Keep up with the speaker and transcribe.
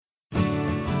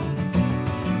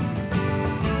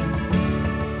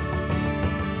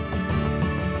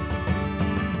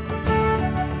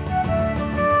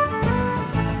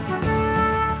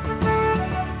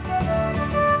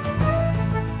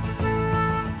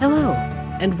Hello,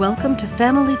 and welcome to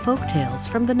Family Folktales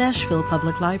from the Nashville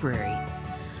Public Library.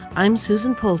 I'm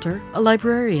Susan Poulter, a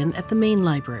librarian at the Main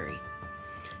Library.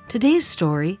 Today's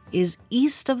story is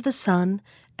East of the Sun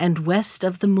and West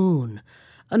of the Moon,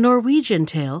 a Norwegian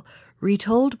tale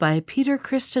retold by Peter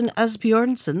Christian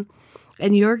Asbjornsen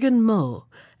and Jørgen Moe,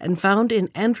 and found in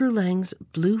Andrew Lang's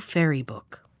Blue Fairy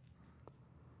Book.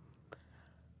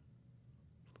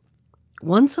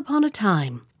 Once upon a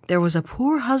time, there was a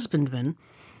poor husbandman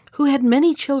who had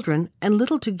many children and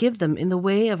little to give them in the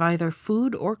way of either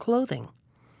food or clothing.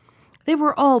 They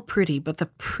were all pretty, but the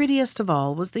prettiest of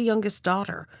all was the youngest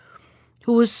daughter,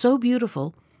 who was so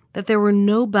beautiful that there were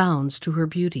no bounds to her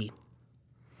beauty.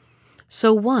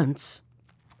 So once,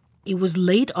 it was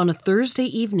late on a Thursday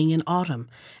evening in autumn,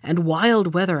 and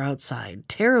wild weather outside,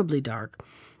 terribly dark,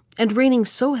 and raining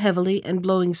so heavily and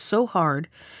blowing so hard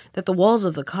that the walls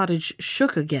of the cottage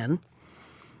shook again.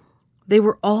 They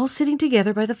were all sitting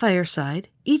together by the fireside,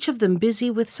 each of them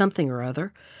busy with something or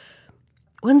other,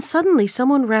 when suddenly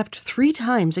someone rapped 3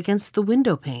 times against the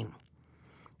window pane.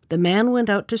 The man went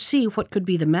out to see what could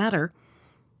be the matter,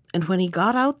 and when he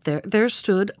got out there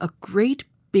stood a great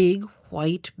big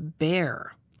white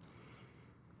bear.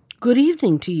 "Good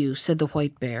evening to you," said the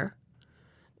white bear.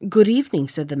 "Good evening,"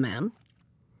 said the man.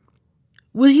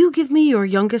 "Will you give me your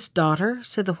youngest daughter?"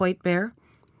 said the white bear.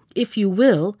 "If you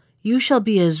will, you shall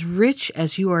be as rich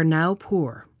as you are now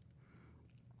poor."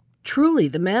 Truly,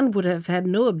 the man would have had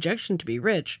no objection to be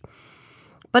rich,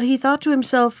 but he thought to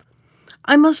himself,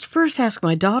 "I must first ask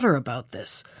my daughter about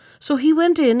this." So he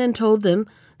went in and told them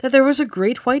that there was a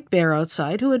great white bear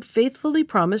outside who had faithfully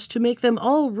promised to make them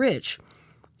all rich,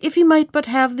 if he might but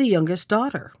have the youngest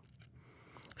daughter.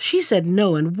 She said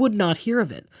no and would not hear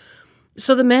of it.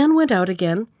 So the man went out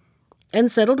again and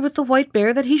settled with the white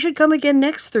bear that he should come again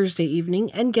next Thursday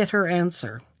evening and get her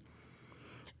answer.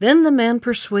 Then the man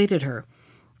persuaded her,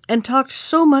 and talked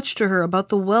so much to her about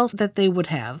the wealth that they would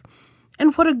have,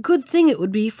 and what a good thing it would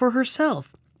be for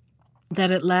herself,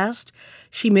 that at last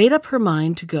she made up her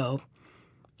mind to go,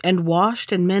 and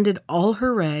washed and mended all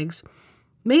her rags,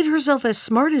 made herself as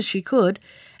smart as she could,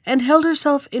 and held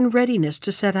herself in readiness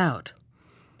to set out.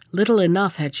 Little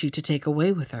enough had she to take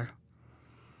away with her.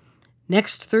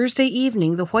 Next Thursday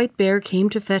evening the white bear came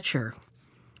to fetch her.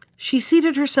 She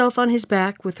seated herself on his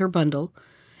back with her bundle,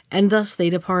 and thus they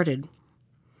departed.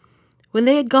 When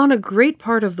they had gone a great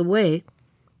part of the way,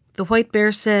 the white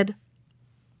bear said,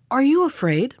 "Are you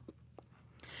afraid?"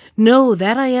 "No,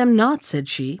 that I am not," said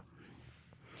she.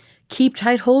 "Keep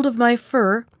tight hold of my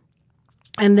fur,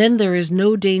 and then there is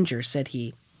no danger," said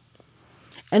he.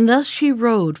 And thus she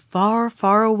rode far,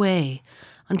 far away,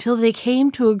 until they came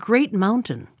to a great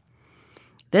mountain.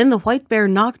 Then the white bear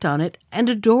knocked on it, and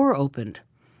a door opened,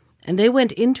 and they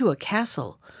went into a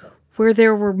castle, where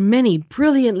there were many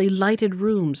brilliantly lighted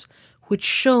rooms, which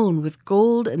shone with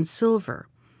gold and silver.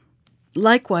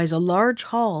 Likewise a large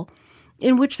hall,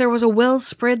 in which there was a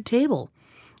well-spread table,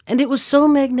 and it was so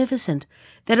magnificent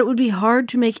that it would be hard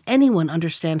to make anyone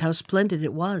understand how splendid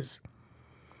it was.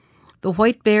 The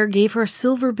white bear gave her a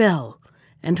silver bell,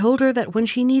 and told her that when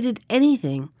she needed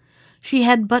anything, she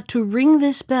had but to ring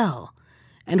this bell,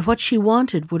 and what she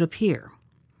wanted would appear.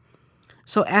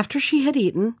 So after she had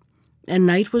eaten, and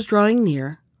night was drawing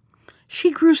near, she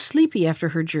grew sleepy after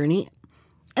her journey,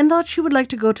 and thought she would like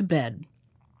to go to bed.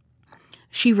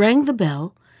 She rang the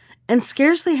bell, and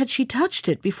scarcely had she touched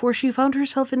it before she found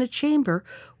herself in a chamber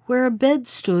where a bed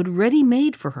stood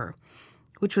ready-made for her,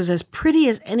 which was as pretty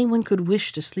as anyone could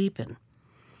wish to sleep in.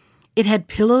 It had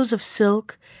pillows of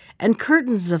silk, and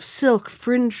curtains of silk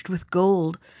fringed with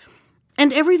gold,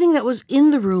 and everything that was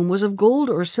in the room was of gold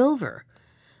or silver.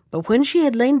 But when she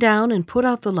had lain down and put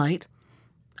out the light,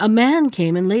 a man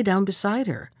came and lay down beside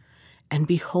her, and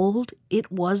behold, it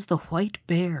was the white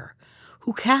bear,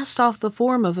 who cast off the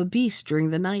form of a beast during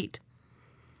the night.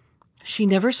 She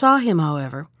never saw him,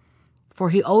 however, for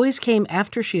he always came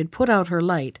after she had put out her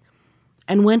light,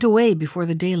 and went away before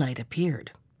the daylight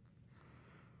appeared.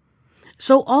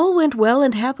 So all went well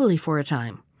and happily for a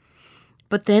time.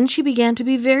 But then she began to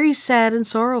be very sad and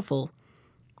sorrowful,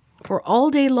 for all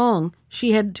day long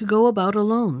she had to go about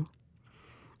alone.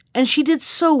 And she did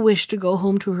so wish to go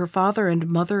home to her father and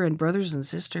mother and brothers and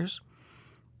sisters.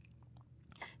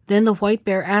 Then the white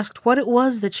bear asked what it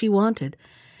was that she wanted,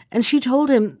 and she told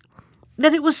him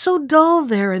that it was so dull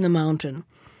there in the mountain,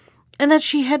 and that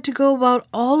she had to go about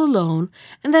all alone,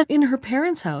 and that in her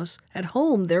parents' house at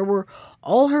home there were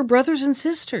all her brothers and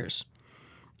sisters,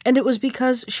 and it was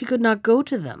because she could not go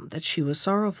to them that she was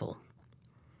sorrowful.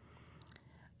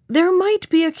 "There might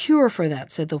be a cure for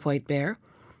that," said the white bear,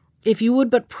 if you would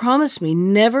but promise me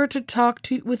never to talk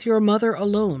with your mother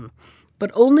alone,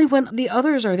 but only when the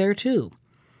others are there too.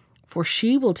 For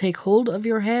she will take hold of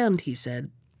your hand," he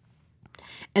said,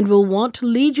 "and will want to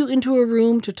lead you into a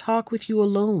room to talk with you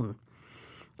alone.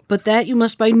 But that you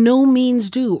must by no means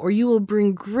do, or you will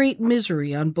bring great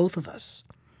misery on both of us."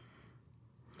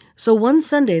 So one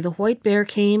Sunday the White Bear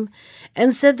came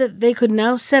and said that they could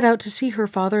now set out to see her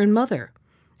father and mother,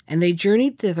 and they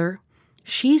journeyed thither,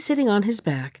 she sitting on his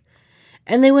back,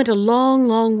 and they went a long,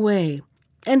 long way,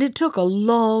 and it took a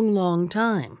long, long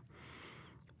time.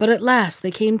 But at last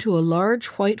they came to a large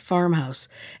white farmhouse,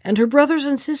 and her brothers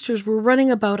and sisters were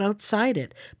running about outside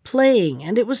it, playing,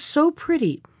 and it was so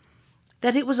pretty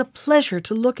that it was a pleasure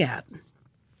to look at.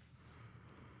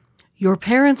 "Your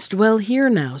parents dwell here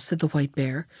now," said the White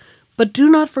Bear, "but do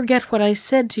not forget what I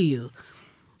said to you,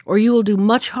 or you will do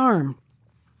much harm,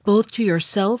 both to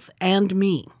yourself and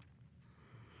me."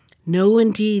 "No,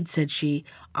 indeed," said she,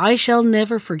 "I shall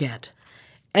never forget."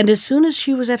 And as soon as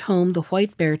she was at home, the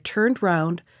White Bear turned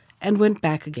round and went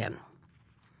back again.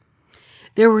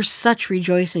 There were such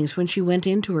rejoicings when she went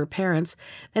in to her parents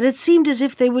that it seemed as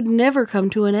if they would never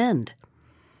come to an end.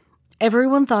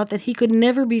 Everyone thought that he could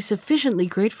never be sufficiently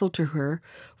grateful to her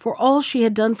for all she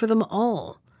had done for them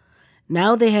all.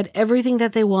 Now they had everything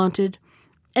that they wanted,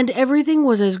 and everything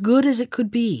was as good as it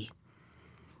could be.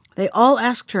 They all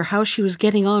asked her how she was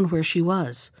getting on where she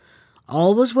was.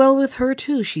 All was well with her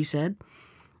too, she said,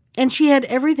 and she had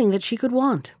everything that she could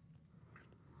want.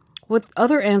 What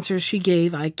other answers she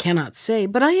gave I cannot say,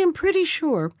 but I am pretty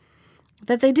sure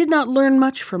that they did not learn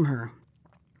much from her.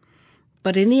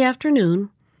 But in the afternoon,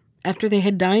 after they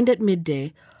had dined at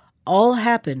midday, all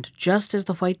happened just as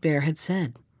the White Bear had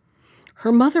said.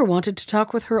 Her mother wanted to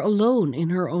talk with her alone in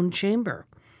her own chamber.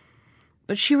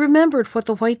 But she remembered what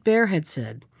the White Bear had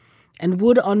said, and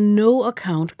would on no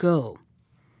account go.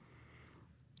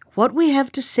 "What we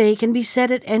have to say can be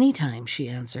said at any time," she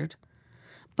answered.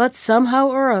 But somehow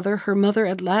or other her mother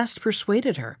at last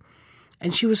persuaded her,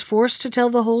 and she was forced to tell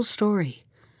the whole story.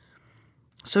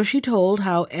 So she told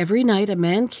how every night a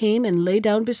man came and lay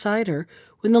down beside her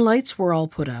when the lights were all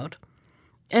put out,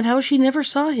 and how she never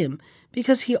saw him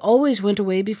because he always went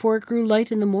away before it grew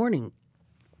light in the morning,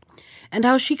 and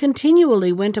how she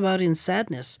continually went about in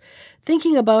sadness,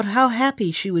 thinking about how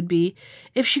happy she would be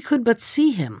if she could but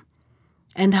see him,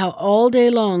 and how all day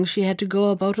long she had to go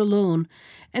about alone,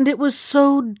 and it was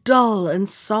so dull and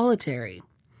solitary.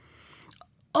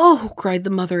 "Oh," cried the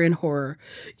mother in horror,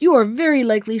 "you are very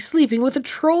likely sleeping with a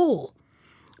troll.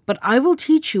 But I will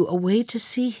teach you a way to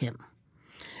see him.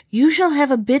 You shall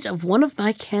have a bit of one of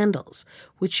my candles,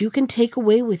 which you can take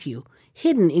away with you,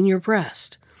 hidden in your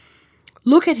breast.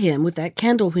 Look at him with that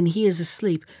candle when he is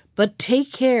asleep, but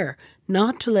take care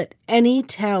not to let any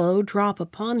tallow drop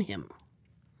upon him."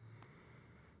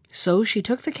 So she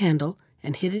took the candle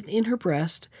and hid it in her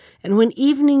breast, and when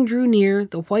evening drew near,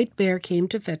 the White Bear came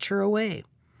to fetch her away.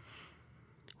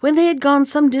 When they had gone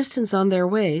some distance on their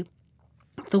way,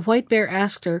 the White Bear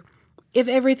asked her if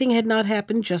everything had not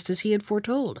happened just as he had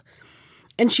foretold,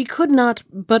 and she could not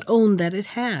but own that it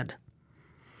had.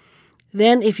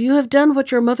 "Then, if you have done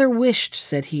what your mother wished,"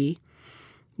 said he,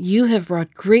 "you have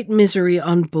brought great misery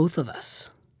on both of us."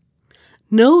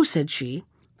 "No," said she,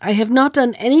 "I have not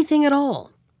done anything at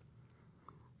all."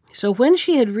 So when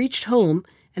she had reached home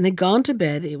and had gone to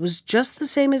bed, it was just the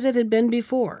same as it had been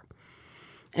before.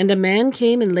 And a man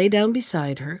came and lay down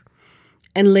beside her,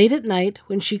 and late at night,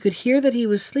 when she could hear that he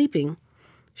was sleeping,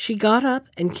 she got up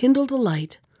and kindled a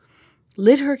light,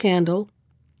 lit her candle,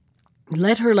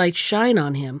 let her light shine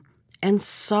on him, and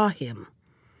saw him.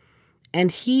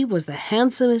 And he was the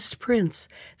handsomest prince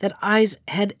that eyes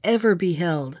had ever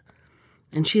beheld.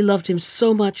 And she loved him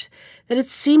so much that it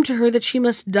seemed to her that she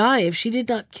must die if she did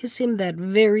not kiss him that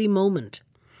very moment.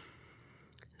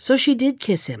 So she did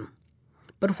kiss him,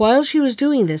 but while she was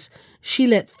doing this, she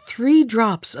let 3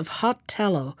 drops of hot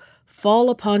tallow fall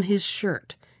upon his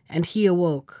shirt, and he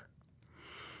awoke.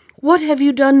 "What have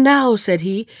you done now?" said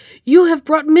he. "You have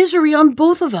brought misery on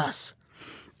both of us.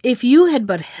 If you had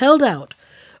but held out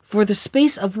for the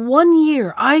space of 1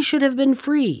 year, I should have been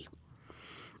free.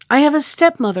 I have a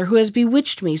stepmother who has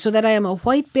bewitched me so that I am a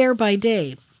white bear by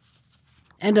day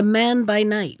and a man by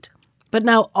night. But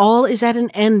now all is at an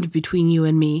end between you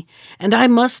and me, and I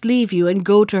must leave you and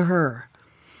go to her.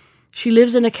 She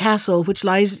lives in a castle which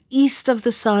lies east of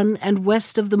the sun and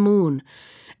west of the moon,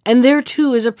 and there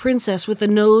too is a princess with a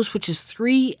nose which is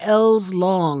 3 ells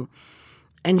long,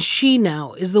 and she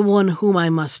now is the one whom I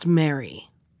must marry."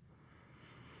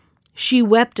 She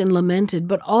wept and lamented,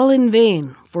 but all in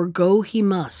vain, for go he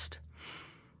must.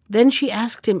 Then she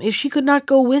asked him if she could not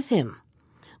go with him.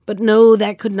 But no,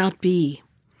 that could not be.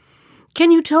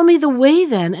 Can you tell me the way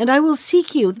then, and I will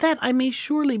seek you, that I may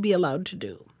surely be allowed to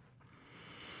do.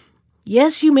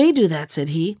 Yes, you may do that, said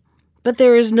he, but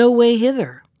there is no way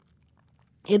hither.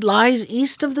 It lies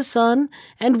east of the sun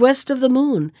and west of the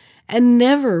moon, and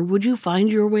never would you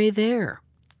find your way there.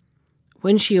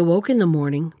 When she awoke in the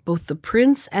morning, both the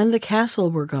prince and the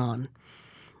castle were gone,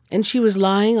 and she was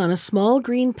lying on a small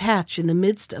green patch in the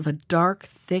midst of a dark,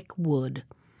 thick wood.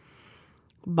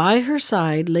 By her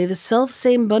side lay the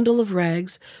self-same bundle of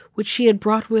rags which she had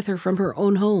brought with her from her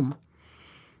own home.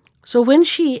 So when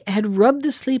she had rubbed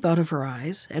the sleep out of her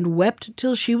eyes and wept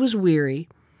till she was weary,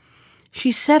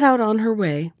 she set out on her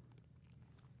way,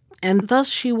 and thus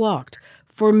she walked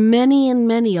for many and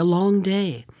many a long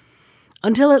day,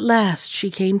 until at last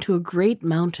she came to a great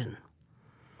mountain.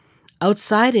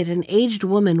 Outside it an aged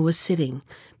woman was sitting,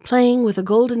 playing with a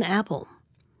golden apple.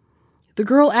 The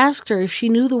girl asked her if she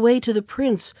knew the way to the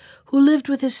prince who lived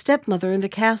with his stepmother in the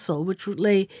castle which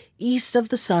lay east of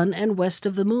the sun and west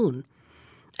of the moon,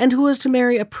 and who was to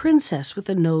marry a princess with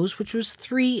a nose which was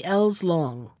 3 ells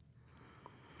long.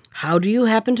 "How do you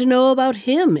happen to know about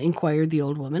him?" inquired the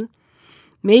old woman.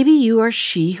 "Maybe you are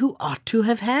she who ought to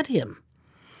have had him."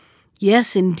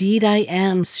 "Yes, indeed I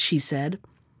am," she said.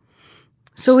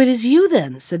 "So it is you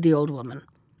then," said the old woman.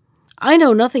 "I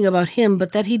know nothing about him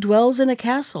but that he dwells in a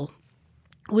castle,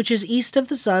 which is east of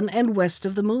the sun and west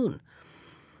of the moon.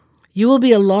 You will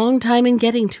be a long time in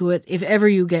getting to it, if ever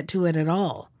you get to it at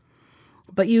all.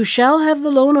 But you shall have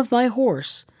the loan of my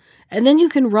horse, and then you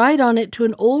can ride on it to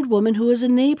an old woman who is a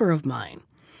neighbor of mine.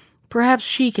 Perhaps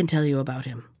she can tell you about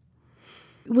him.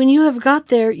 When you have got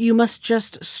there, you must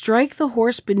just strike the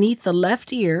horse beneath the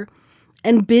left ear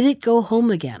and bid it go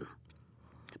home again.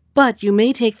 But you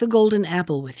may take the golden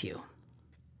apple with you."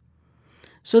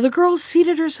 So the girl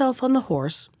seated herself on the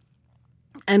horse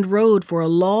and rode for a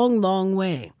long, long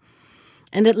way,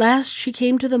 and at last she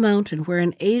came to the mountain where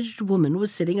an aged woman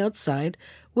was sitting outside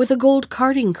with a gold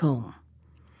carding comb.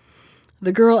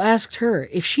 The girl asked her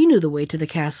if she knew the way to the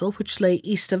castle which lay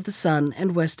east of the sun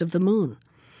and west of the moon.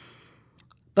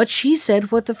 But she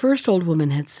said what the first old woman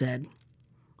had said.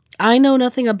 "I know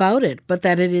nothing about it, but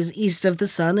that it is east of the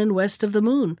sun and west of the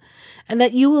moon, and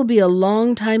that you will be a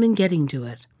long time in getting to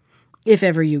it, if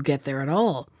ever you get there at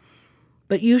all.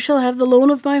 But you shall have the loan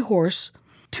of my horse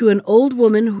to an old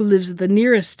woman who lives the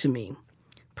nearest to me.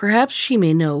 Perhaps she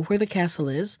may know where the castle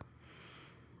is.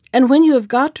 And when you have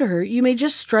got to her, you may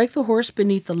just strike the horse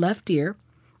beneath the left ear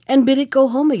and bid it go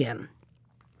home again."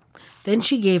 Then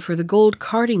she gave her the gold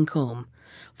carding comb,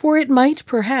 for it might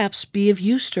perhaps be of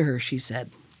use to her, she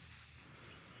said.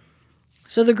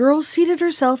 So the girl seated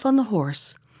herself on the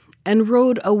horse and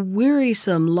rode a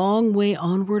wearisome long way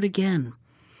onward again.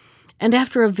 And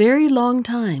after a very long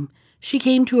time, she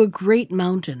came to a great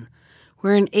mountain,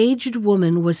 where an aged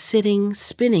woman was sitting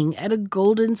spinning at a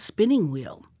golden spinning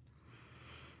wheel.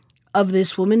 Of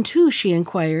this woman too she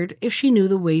inquired if she knew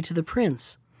the way to the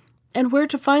prince, and where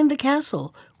to find the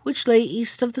castle which lay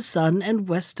east of the sun and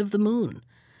west of the moon.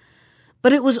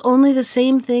 But it was only the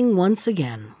same thing once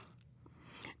again.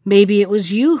 "Maybe it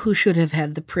was you who should have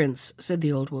had the prince," said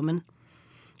the old woman.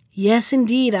 "Yes,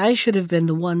 indeed, I should have been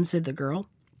the one," said the girl.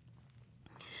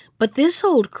 But this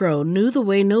old crone knew the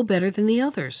way no better than the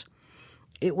others.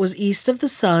 It was east of the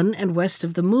sun and west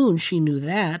of the moon, she knew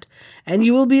that, and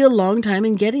you will be a long time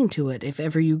in getting to it, if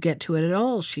ever you get to it at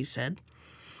all, she said.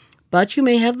 But you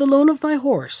may have the loan of my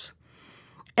horse.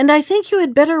 And I think you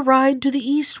had better ride to the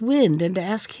east wind and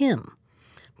ask him.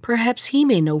 Perhaps he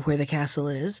may know where the castle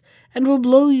is, and will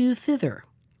blow you thither.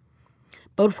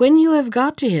 But when you have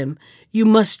got to him, you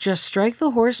must just strike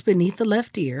the horse beneath the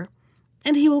left ear,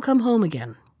 and he will come home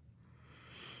again."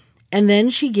 And then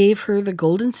she gave her the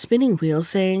golden spinning wheel,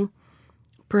 saying,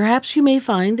 "Perhaps you may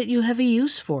find that you have a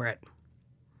use for it."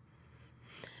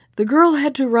 The girl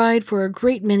had to ride for a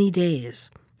great many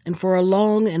days, and for a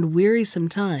long and wearisome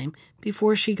time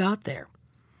before she got there.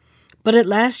 But at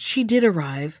last she did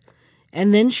arrive,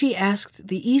 and then she asked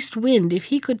the east wind if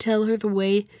he could tell her the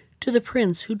way to the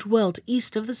prince who dwelt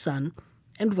east of the sun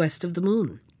and west of the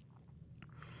moon.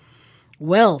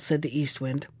 "Well," said the east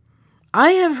wind,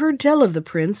 "I have heard tell of the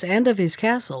prince and of his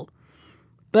castle,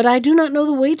 but I do not know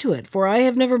the way to it, for I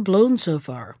have never blown so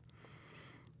far.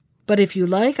 But if you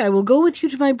like, I will go with you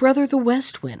to my brother the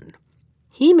west wind.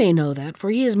 He may know that, for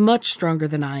he is much stronger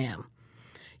than I am.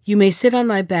 You may sit on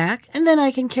my back, and then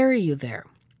I can carry you there."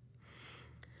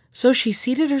 So she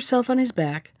seated herself on his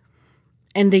back,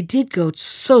 and they did go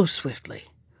so swiftly.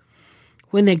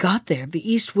 When they got there, the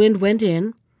east wind went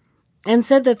in, and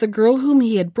said that the girl whom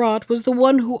he had brought was the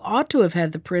one who ought to have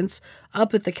had the prince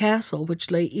up at the castle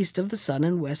which lay east of the sun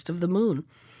and west of the moon,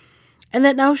 and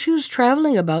that now she was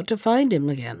travelling about to find him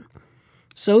again.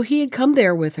 So he had come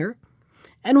there with her,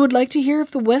 and would like to hear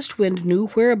if the West Wind knew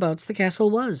whereabouts the castle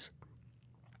was.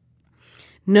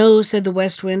 "No," said the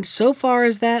West Wind, "so far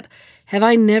as that have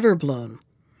I never blown.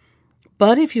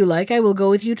 But if you like, I will go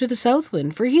with you to the South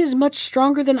Wind, for he is much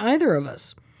stronger than either of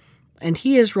us, and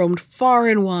he has roamed far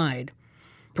and wide.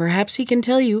 Perhaps he can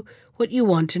tell you what you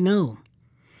want to know.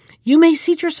 You may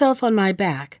seat yourself on my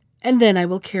back, and then I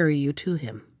will carry you to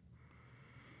him."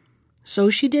 So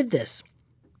she did this,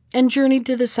 and journeyed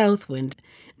to the South Wind.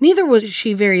 Neither was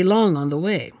she very long on the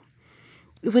way.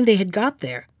 When they had got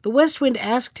there, the West Wind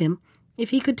asked him if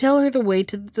he could tell her the way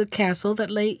to the castle that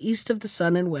lay east of the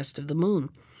sun and west of the moon,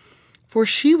 for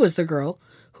she was the girl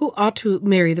who ought to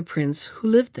marry the prince who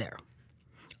lived there.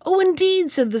 "Oh,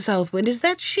 indeed," said the South Wind, "is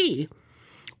that she?"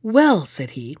 "Well,"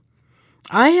 said he,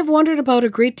 "I have wandered about a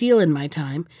great deal in my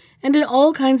time, and in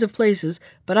all kinds of places,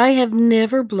 but I have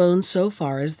never blown so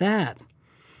far as that.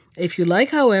 If you like,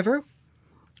 however,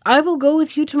 I will go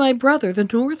with you to my brother, the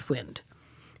North Wind.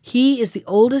 He is the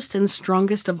oldest and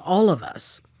strongest of all of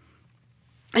us,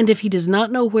 and if he does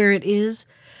not know where it is,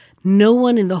 no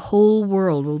one in the whole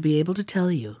world will be able to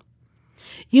tell you.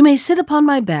 You may sit upon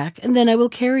my back, and then I will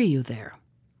carry you there."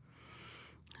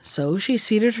 So she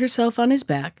seated herself on his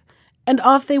back, and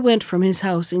off they went from his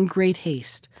house in great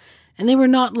haste, and they were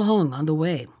not long on the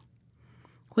way.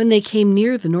 When they came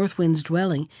near the North Wind's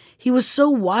dwelling, he was so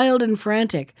wild and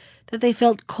frantic that they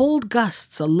felt cold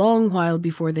gusts a long while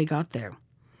before they got there.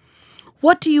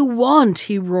 "What do you want?"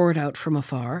 he roared out from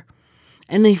afar,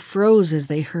 and they froze as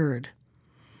they heard.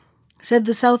 Said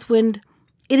the South Wind,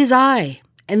 "It is I,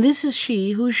 and this is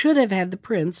she who should have had the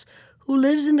prince who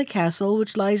lives in the castle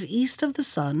which lies east of the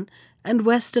sun and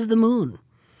west of the moon.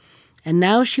 And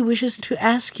now she wishes to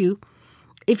ask you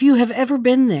if you have ever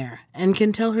been there and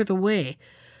can tell her the way,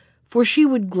 for she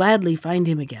would gladly find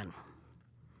him again."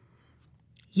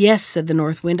 "Yes," said the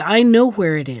North Wind, "I know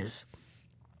where it is.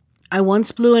 I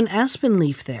once blew an aspen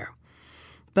leaf there,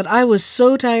 but I was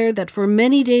so tired that for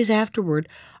many days afterward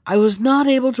I was not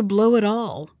able to blow at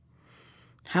all.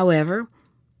 However,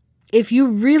 if you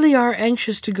really are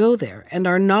anxious to go there and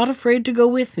are not afraid to go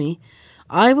with me,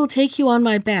 I will take you on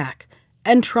my back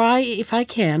and try, if I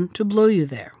can, to blow you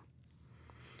there."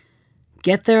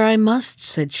 "Get there I must,"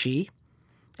 said she,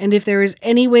 "and if there is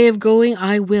any way of going,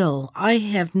 I will. I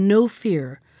have no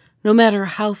fear, no matter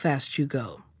how fast you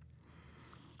go."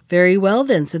 "Very well,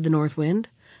 then," said the North Wind,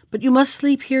 "but you must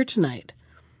sleep here tonight,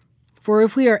 for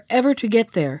if we are ever to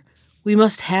get there, we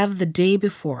must have the day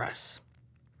before us."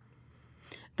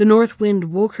 The North Wind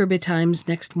woke her betimes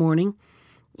next morning,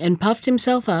 and puffed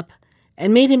himself up,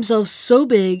 and made himself so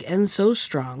big and so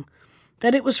strong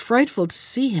that it was frightful to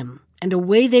see him, and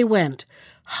away they went,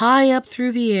 high up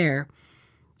through the air,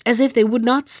 as if they would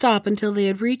not stop until they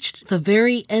had reached the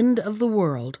very end of the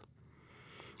world.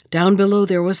 Down below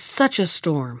there was such a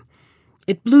storm.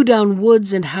 It blew down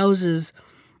woods and houses,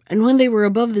 and when they were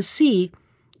above the sea,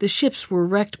 the ships were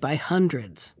wrecked by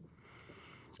hundreds.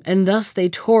 And thus they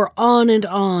tore on, and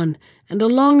a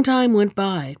long time went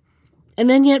by, and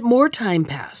then yet more time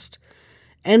passed,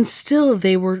 and still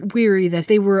they were weary that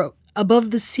they were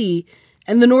above the sea,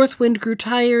 and the North Wind grew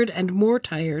tired and more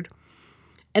tired,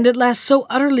 and at last so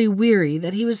utterly weary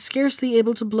that he was scarcely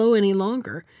able to blow any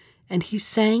longer, and he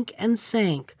sank and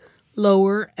sank,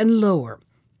 lower and lower,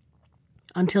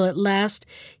 until at last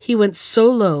he went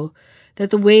so low that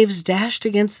the waves dashed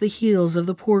against the heels of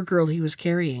the poor girl he was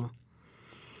carrying.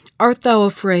 "Art thou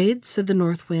afraid?" said the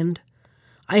North Wind.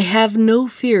 "I have no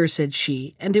fear," said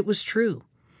she, and it was true.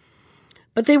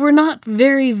 But they were not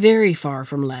very, very far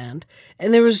from land,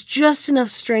 and there was just enough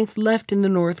strength left in the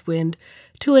North Wind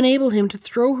to enable him to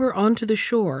throw her onto the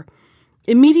shore,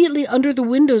 immediately under the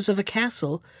windows of a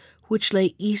castle which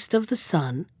lay east of the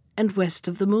sun and west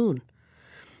of the moon.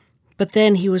 But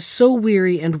then he was so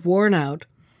weary and worn out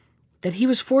that he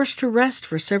was forced to rest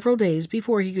for several days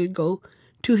before he could go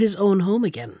to his own home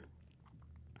again.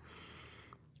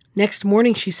 Next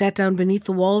morning she sat down beneath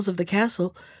the walls of the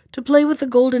castle to play with the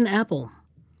golden apple,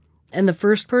 and the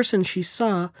first person she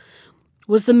saw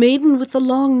was the maiden with the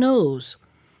long nose,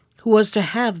 who was to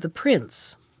have the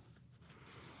prince.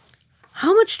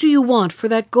 "How much do you want for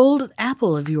that gold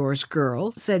apple of yours,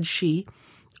 girl?" said she,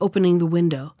 opening the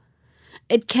window.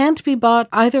 "It can't be bought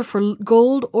either for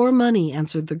gold or money,"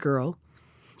 answered the girl.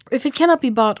 "If it cannot be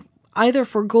bought either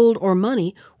for gold or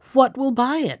money, what will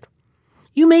buy it?"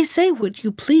 "You may say what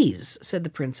you please," said the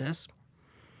princess.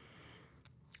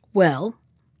 "Well,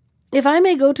 "If I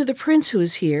may go to the prince who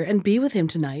is here and be with him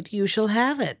tonight, you shall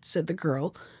have it," said the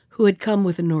girl who had come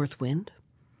with the north wind.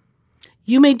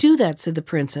 "You may do that," said the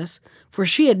princess, for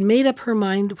she had made up her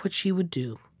mind what she would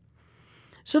do.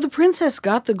 So the princess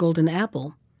got the golden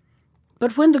apple,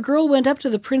 but when the girl went up to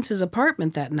the prince's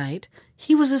apartment that night,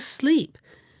 he was asleep,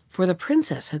 for the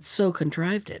princess had so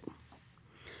contrived it.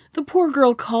 The poor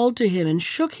girl called to him and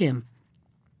shook him,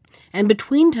 and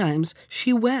between times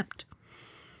she wept.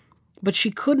 But she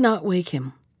could not wake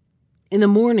him. In the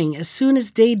morning, as soon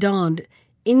as day dawned,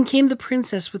 in came the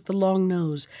princess with the long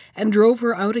nose, and drove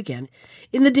her out again.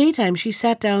 In the daytime she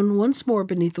sat down once more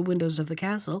beneath the windows of the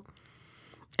castle,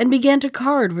 and began to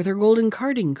card with her golden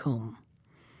carding comb.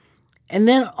 And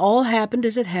then all happened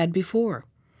as it had before.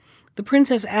 The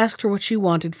princess asked her what she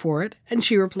wanted for it, and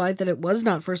she replied that it was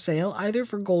not for sale, either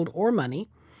for gold or money.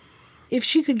 If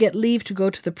she could get leave to go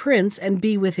to the prince and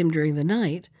be with him during the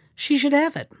night, she should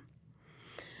have it.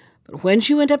 But when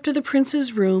she went up to the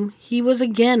prince's room, he was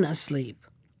again asleep.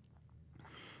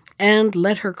 And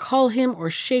let her call him or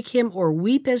shake him or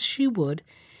weep as she would,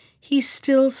 he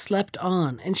still slept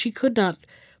on, and she could not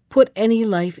put any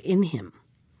life in him.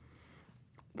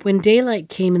 When daylight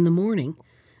came in the morning,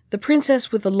 the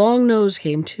princess with the long nose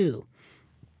came too,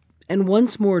 and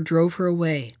once more drove her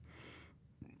away.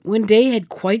 When day had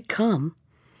quite come,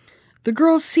 the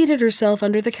girl seated herself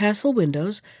under the castle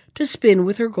windows to spin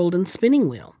with her golden spinning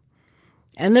wheel,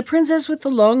 and the princess with the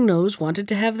long nose wanted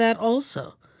to have that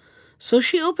also. So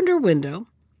she opened her window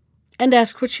and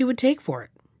asked what she would take for it.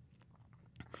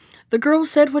 The girl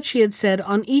said what she had said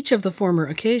on each of the former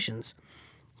occasions,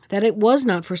 that it was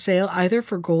not for sale either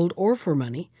for gold or for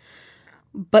money,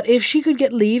 but if she could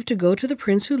get leave to go to the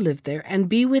prince who lived there and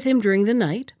be with him during the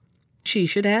night, she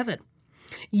should have it.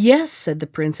 "Yes," said the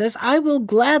princess, "I will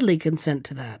gladly consent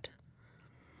to that."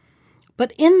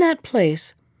 But in that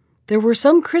place there were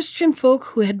some Christian folk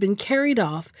who had been carried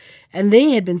off, and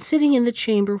they had been sitting in the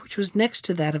chamber which was next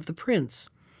to that of the prince,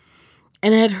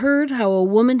 and had heard how a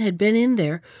woman had been in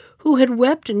there who had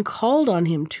wept and called on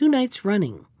him 2 nights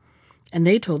running, and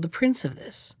they told the prince of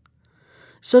this.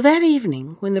 So that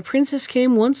evening, when the princess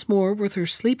came once more with her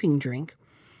sleeping drink,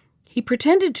 he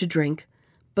pretended to drink,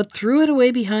 but threw it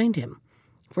away behind him,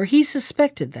 for he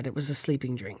suspected that it was a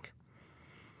sleeping drink.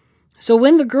 So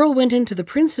when the girl went into the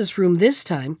prince's room this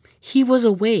time, he was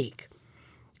awake,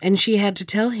 and she had to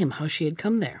tell him how she had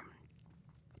come there.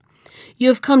 "You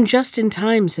have come just in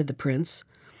time," said the prince,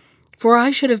 "for I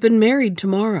should have been married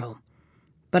tomorrow.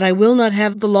 But I will not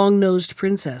have the long-nosed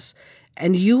princess,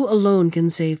 and you alone can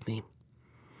save me.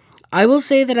 I will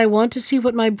say that I want to see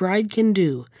what my bride can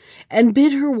do, and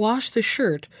bid her wash the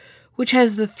shirt which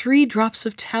has the 3 drops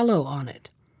of tallow on it.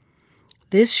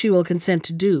 This she will consent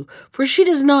to do, for she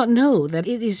does not know that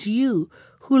it is you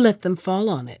who let them fall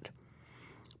on it.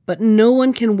 But no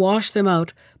one can wash them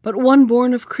out but one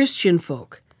born of Christian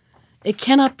folk. It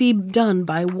cannot be done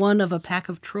by one of a pack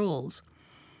of trolls.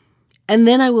 And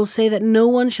then I will say that no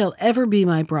one shall ever be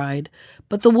my bride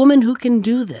but the woman who can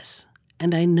do this,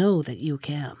 and I know that you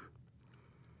can."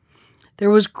 There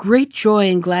was great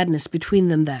joy and gladness between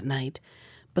them that night,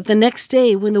 but the next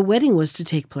day, when the wedding was to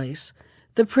take place,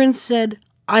 the prince said,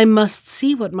 "I must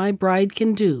see what my bride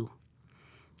can do."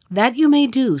 "That you may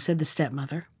do," said the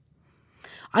stepmother.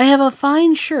 "I have a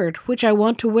fine shirt which I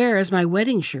want to wear as my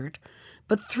wedding shirt,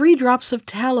 but 3 drops of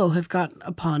tallow have got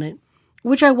upon it,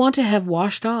 which I want to have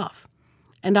washed off,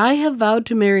 and I have vowed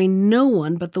to marry no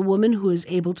one but the woman who is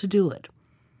able to do it.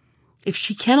 If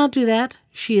she cannot do that,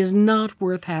 she is not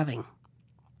worth having."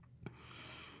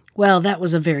 Well, that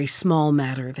was a very small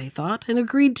matter, they thought, and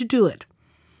agreed to do it.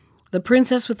 The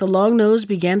princess with the long nose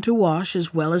began to wash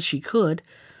as well as she could,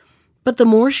 but the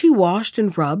more she washed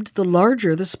and rubbed, the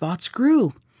larger the spots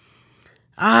grew.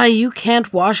 "Ah, you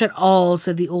can't wash at all,"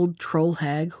 said the old troll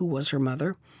hag, who was her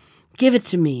mother. "Give it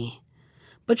to me."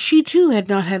 But she too had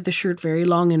not had the shirt very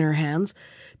long in her hands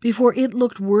before it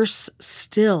looked worse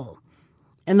still,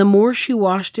 and the more she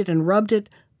washed it and rubbed it,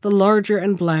 the larger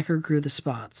and blacker grew the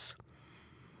spots.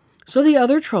 So the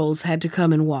other trolls had to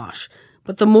come and wash,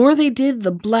 but the more they did,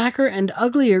 the blacker and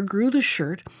uglier grew the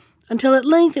shirt, until at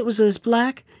length it was as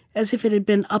black as if it had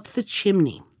been up the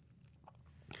chimney.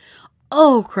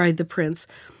 "Oh," cried the prince,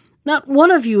 "not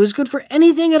one of you is good for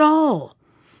anything at all.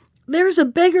 There's a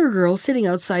beggar girl sitting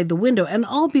outside the window, and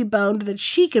I'll be bound that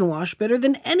she can wash better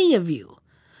than any of you.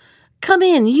 Come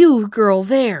in, you girl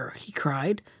there," he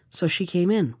cried. So she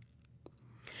came in.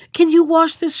 "Can you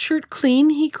wash this shirt clean?"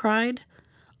 he cried.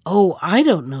 "Oh, I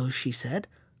don't know," she said,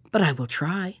 "but I will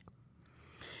try."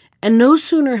 And no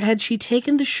sooner had she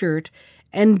taken the shirt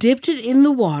and dipped it in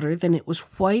the water than it was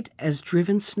white as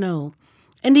driven snow,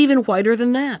 and even whiter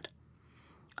than that.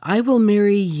 "I will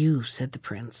marry you," said the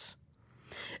prince.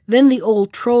 Then the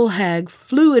old troll hag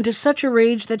flew into such a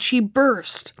rage that she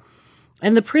burst,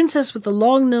 and the princess with the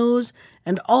long nose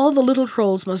and all the little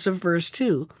trolls must have burst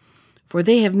too, for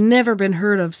they have never been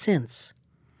heard of since.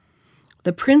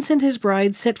 The prince and his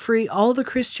bride set free all the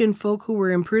Christian folk who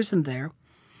were imprisoned there,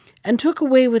 and took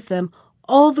away with them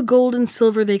all the gold and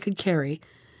silver they could carry,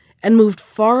 and moved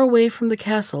far away from the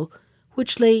castle,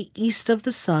 which lay east of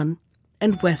the sun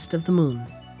and west of the moon.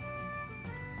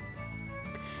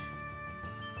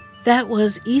 That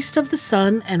was East of the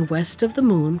Sun and West of the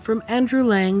Moon from Andrew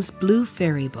Lang's Blue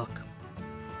Fairy Book.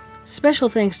 Special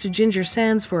thanks to Ginger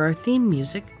Sands for our theme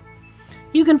music.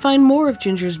 You can find more of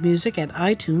Ginger's music at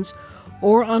iTunes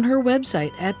or on her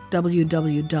website at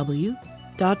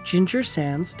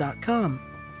www.gingersands.com.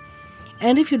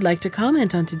 And if you'd like to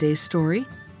comment on today's story,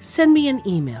 send me an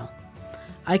email.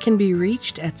 I can be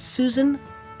reached at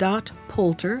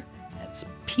susan.poulter, that's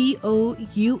Poulter,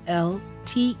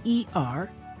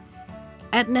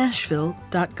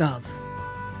 @nashville.gov.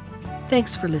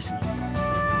 Thanks for listening.